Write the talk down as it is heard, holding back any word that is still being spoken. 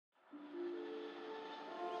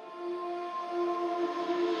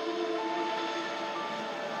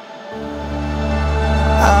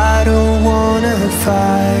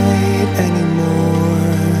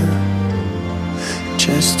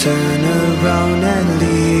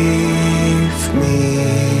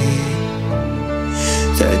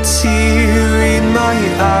tear in my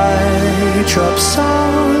eye drops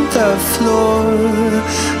on the floor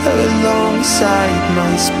alongside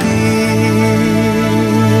my speed.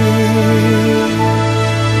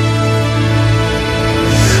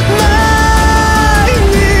 My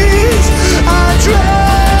knees are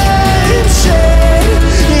drenching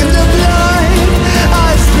in the blood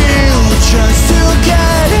I spill just to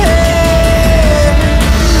get in.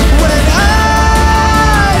 When I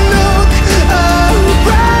look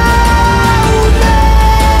around me,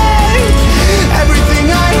 everything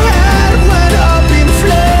I had went up in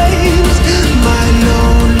flames. My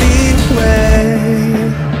lonely way.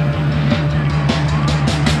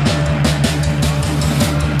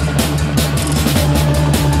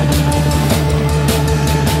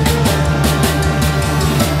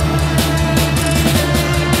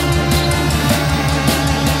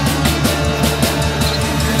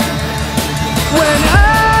 When I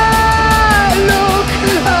look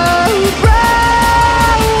around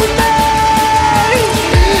me,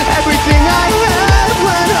 everything I had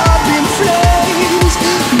went up in flames.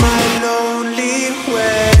 My lonely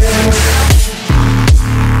way.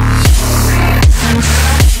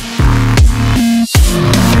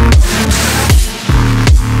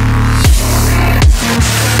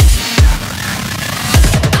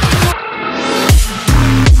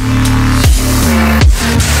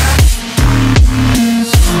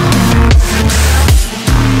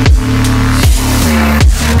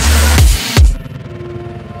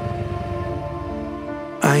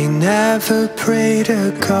 I never pray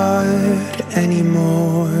to God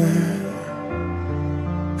anymore.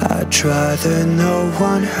 I'd rather no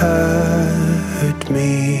one hurt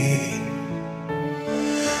me.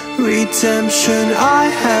 Redemption, I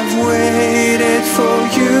have waited for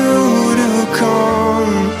you to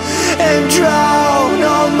come and drown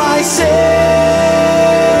all my sins.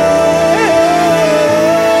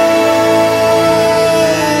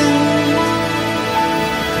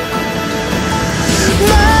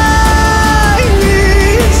 My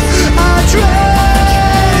knees are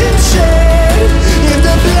drenching in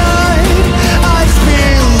the blood I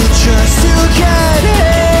spill just to get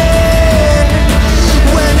in.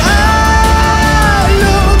 When I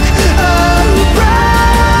look around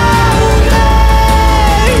me,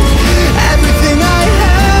 everything I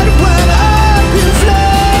had went up in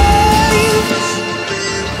flames.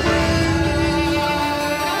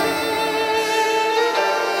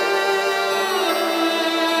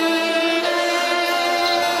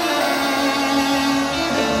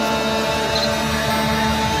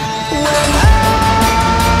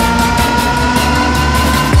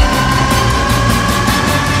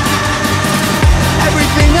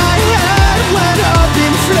 Everything I had went up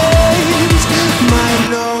in flames. My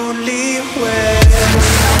lonely way.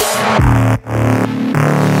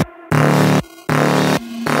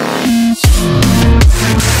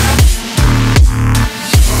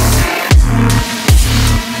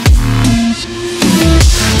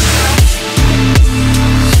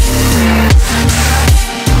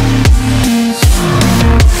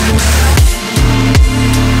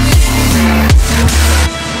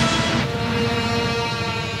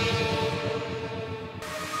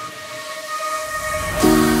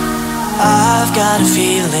 I've got a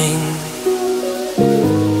feeling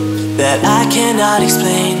that I cannot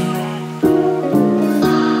explain.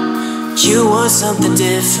 You want something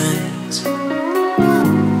different,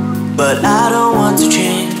 but I don't want to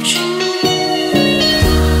change.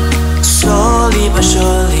 Slowly but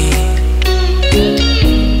surely,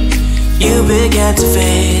 you began to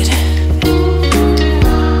fade.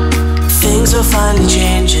 Things were finally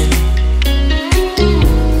changing,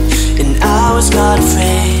 and I was not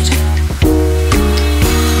afraid.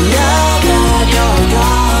 Now that you're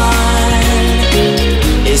gone,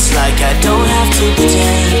 it's like I don't have to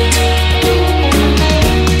pretend.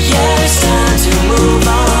 Yeah, it's time to move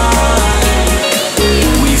on.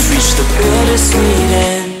 We've reached the bittersweet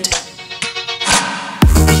end.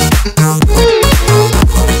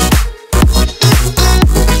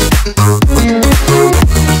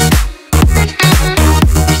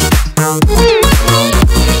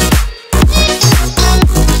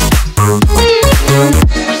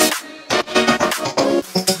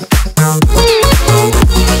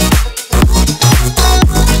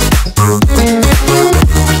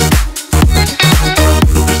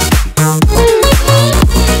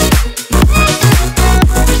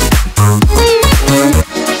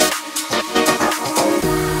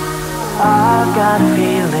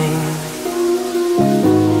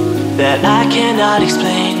 that I cannot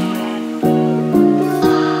explain.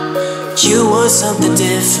 You want something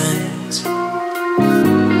different,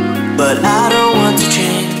 but I don't want to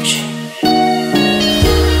change.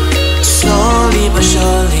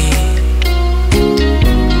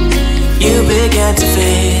 began to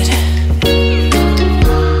fade.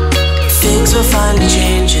 Things were finally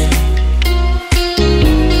changing,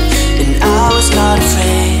 and I was not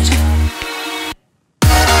afraid.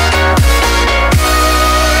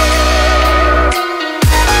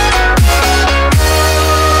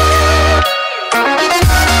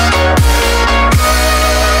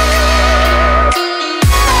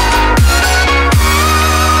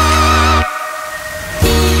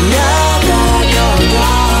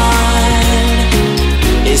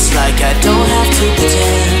 I don't have to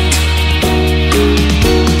pretend.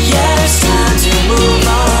 Yeah, it's time to move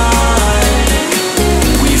on.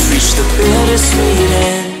 We've reached the bittersweet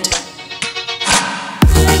end.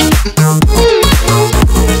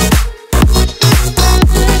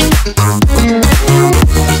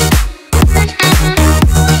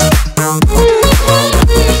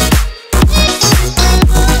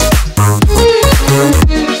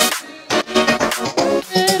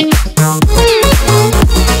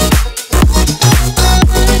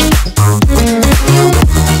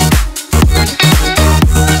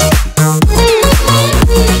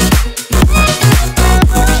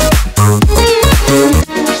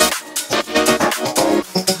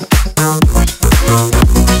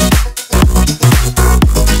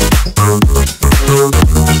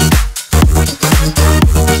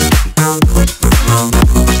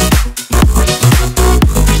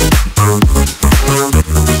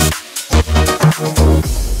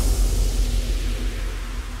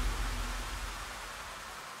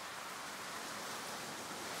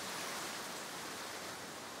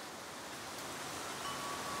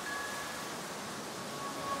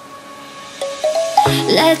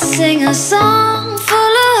 Let's sing a song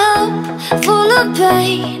full of hope, full of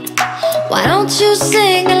pain. Why don't you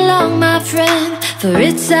sing along, my friend? For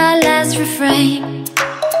it's our last refrain.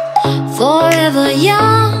 Forever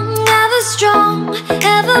young, ever strong,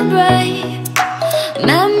 ever brave.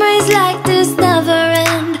 Memories like this never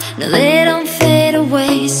end. No, they don't fade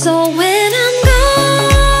away. So when I'm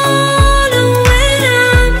gone, oh, when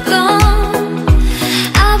I'm gone,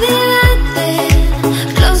 I'll be right there,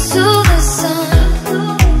 close to the sun.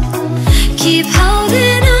 Keep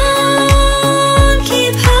holding on,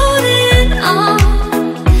 keep holding on,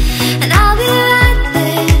 and I'll be right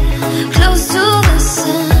there, close to the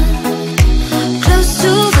sun, close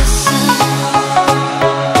to the sun.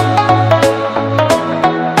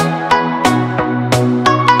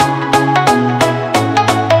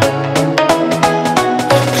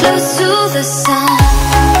 Close to the sun.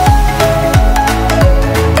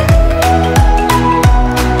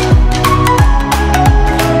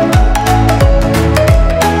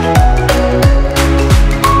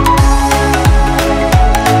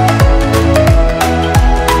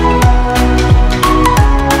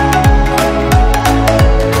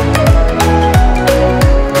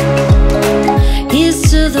 Here's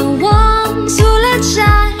to the ones who let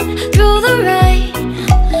shine through the rain,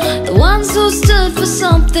 the ones who stood for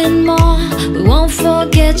something more. We won't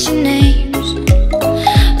forget your names.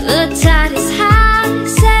 The tide is high,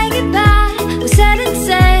 say goodbye, we're setting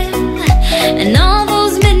sail, and all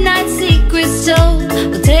those midnight secrets told,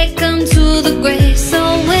 we'll take them to the grave. So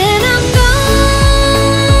when I'm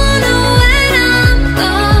gone, oh, when I'm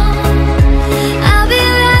gone, I'll be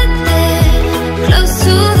right there, close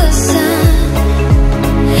to the sun.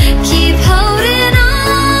 Keep holding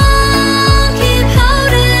on, keep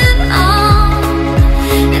holding on,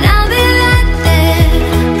 and I'll be right there,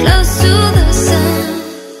 close to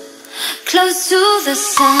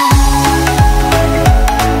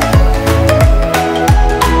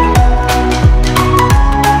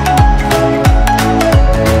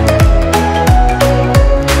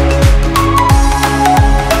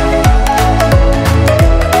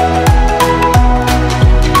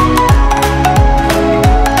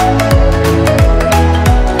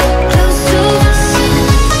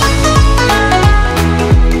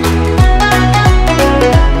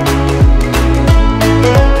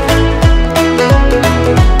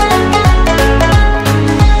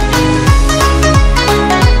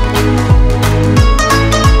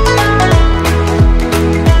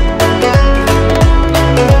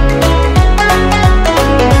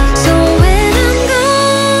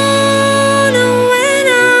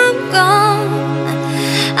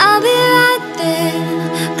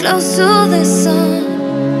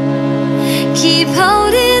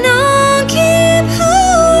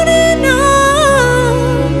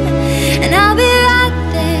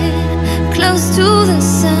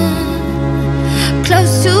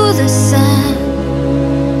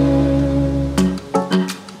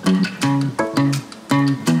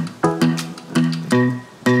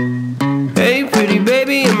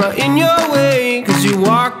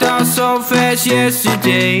just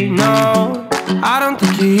yesterday. No, I don't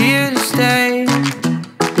think you're here to stay.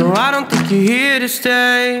 No, I don't think you're here to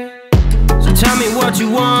stay. So tell me what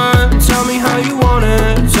you want, tell me how you want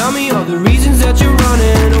it. Tell me all the reasons that you're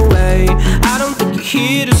running away. I don't think you're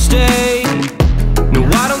here to stay. No,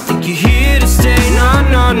 I don't think you're here to stay. No,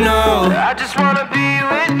 no, no. I just wanna be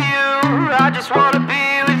with you. I just wanna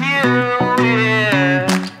be with you, yeah.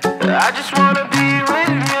 I just wanna be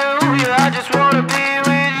with you. Yeah, I just wanna be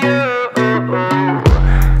with you.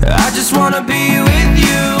 I just wanna be with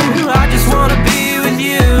you. I just wanna be with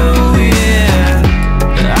you,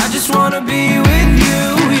 yeah. I just wanna be with you.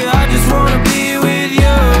 Yeah, I just wanna be with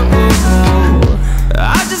you.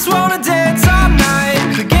 I just wanna dance all night,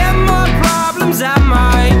 forget my problems, I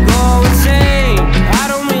might go insane. I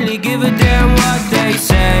don't really give a damn what they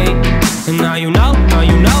say. And now you know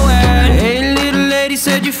it. Hey, little lady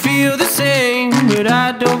said you feel the same, but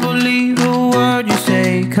I don't believe a word you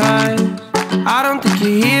say. Cause I don't think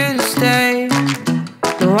you're here to stay.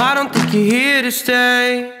 No, I don't think you're here to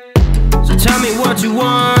stay. So tell me what you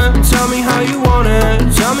want, tell me how you want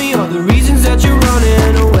it. Tell me all the reasons that you're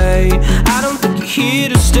running away. I don't think you're here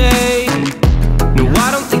to stay. No,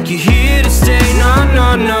 I don't think you're here to stay. No,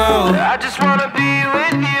 no, no. I just wanna be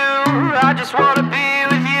with you. I just wanna be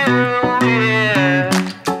with you, yeah.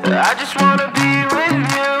 I just wanna be with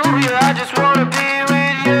you. Yeah, I just wanna be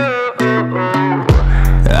with you.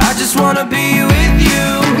 I just wanna be with you.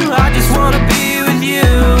 I just wanna be with you,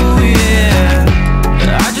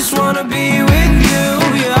 yeah. I just wanna be with you.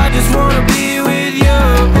 Yeah, I just wanna be with you.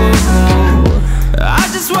 I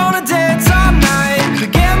just wanna dance all night,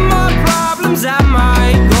 forget my problems, I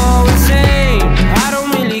might go insane. I don't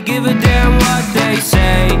really give a damn what they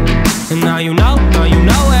say. And now you know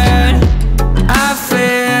it. I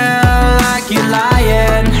feel like you're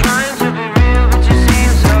lying, trying to be real but you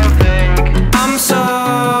seem so fake. I'm so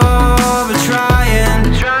over trying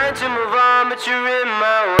to move on but you're in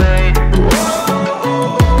my way.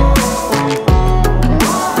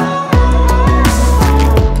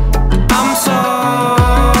 I'm so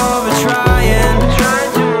over trying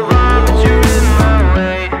to move on but you're in my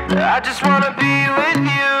way. I just wanna be with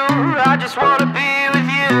you. I just wanna be with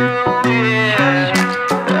you, yeah.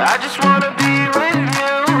 I just wanna be with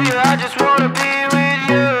you. Yeah, I just wanna be with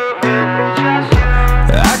you.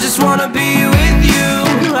 I just wanna be with you.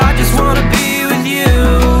 I just wanna be with you,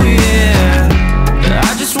 yeah.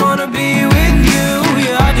 I just wanna be with you.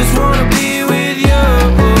 Yeah, I just wanna be with you.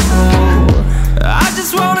 I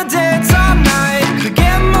just wanna dance all night,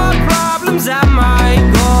 forget my problems, I might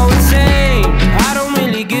go insane. I don't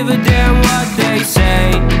really give a damn what they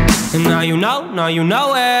say. And now you know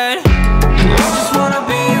it. I just wanna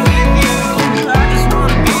be with you. I just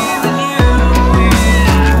wanna be with you,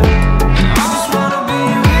 yeah. I just wanna be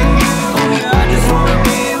with you. Yeah, I just wanna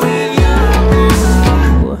be with you.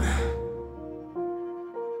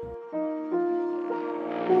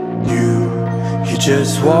 You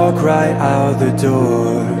just walk right out the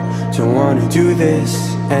door. Don't wanna do this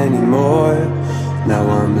anymore. Now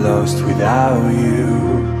I'm lost without you.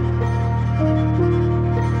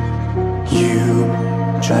 You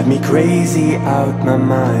drive me crazy out my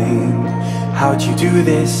mind. How'd you do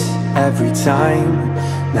this every time?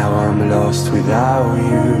 Now I'm lost without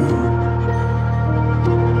you.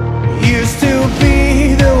 Used to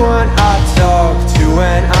be the one I talk to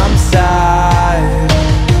when I'm sad.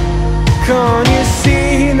 Can't you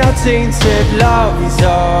see now tainted love is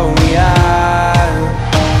all we have?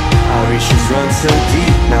 Our issues run so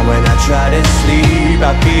deep, now when I try to sleep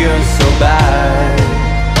I feel so bad.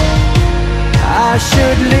 I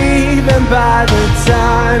should leave and by the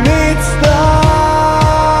time it's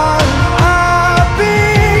done I'll be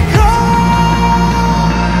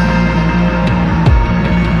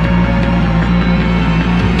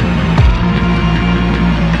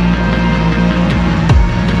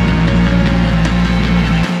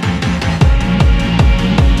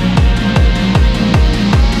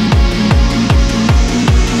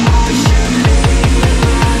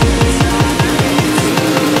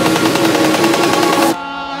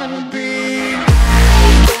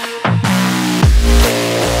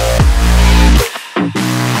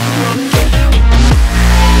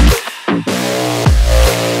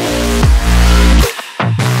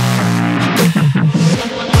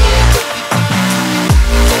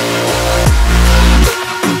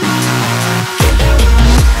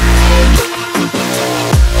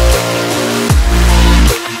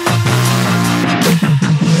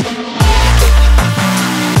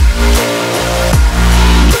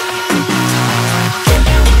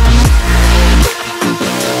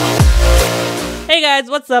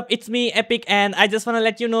what's up? It's me, Epic, and I just wanna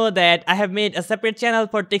let you know that I have made a separate channel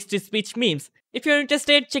for text-to-speech memes. If you're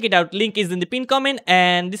interested, check it out. Link is in the pinned comment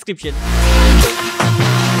and description.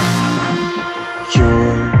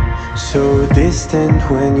 You're so distant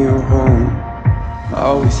when you're home,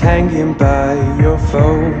 always hanging by your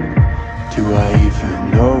phone. Do I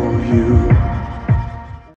even know you?